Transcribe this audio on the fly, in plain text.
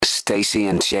Stacey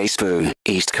and Jay Spoo,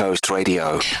 East Coast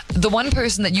Radio. The one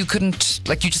person that you couldn't,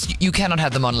 you cannot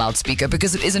have them on loudspeaker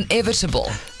because it is inevitable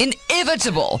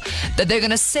that they're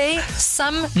going to say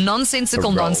some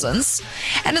nonsensical nonsense.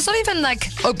 And it's not even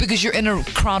because you're in a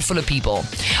crowd full of people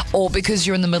or because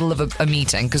you're in the middle of a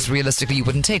meeting, because realistically you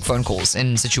wouldn't take phone calls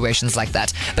in situations like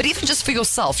that. But even just for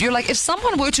yourself, you're like, if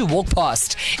someone were to walk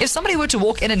past, if somebody were to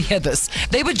walk in and hear this,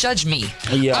 they would judge me.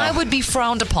 Yeah. I would be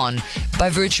frowned upon by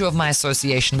virtue of my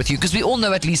association with you, because we all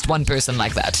know at least one person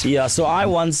like that. Yeah, so I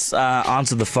once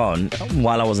answered the phone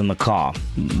while I was in the car.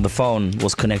 The phone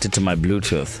was connected to my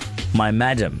Bluetooth. My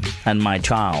madam and my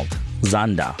child,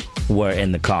 Zanda, were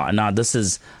in the car. Now, this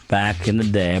is back in the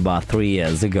day, about 3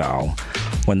 years ago,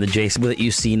 when the JC that you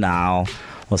see now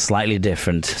was slightly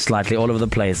different, slightly all over the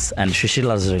place, and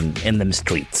shishilazing in them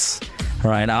streets.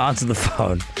 Right, I answered the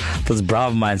phone. This bro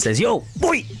of mine says, "Yo,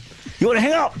 boy, you want to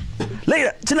hang out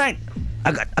later tonight?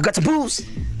 I got some booze.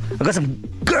 I got some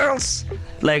girls."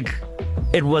 Like,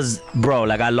 it was, bro.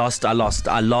 Like, I lost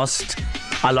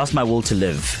my will to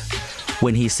live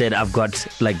when he said, "I've got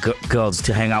girls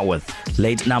to hang out with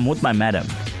late." Now I'm with my madam.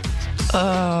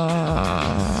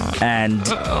 And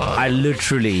I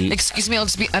literally... Excuse me, I'll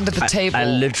just be under the table. I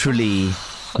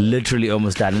literally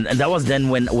almost died. And that was then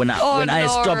when I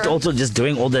stopped also just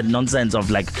doing all that nonsense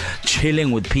of chilling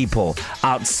with people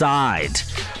outside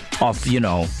of,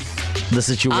 the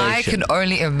situation. I can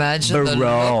only imagine the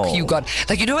look you got.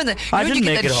 When you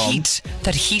get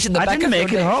that heat in the back of your neck. I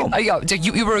didn't make it home.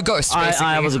 You were a ghost, basically.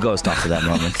 I was a ghost after that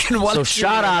moment. So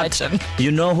shout out.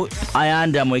 You know who I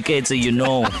am, so you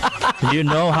know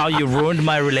how you ruined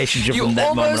my relationship from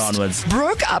that moment onwards.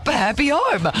 Broke up a happy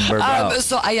home.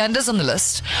 So Ayanda's on the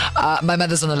list. My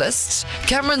mother's on the list.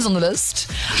 Cameron's on the list.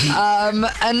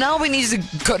 And now we need to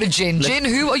go to Jen. Jen,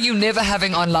 who are you never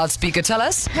having on loudspeaker? Tell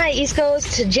us. Hi, East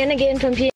Coast. Jen again from P.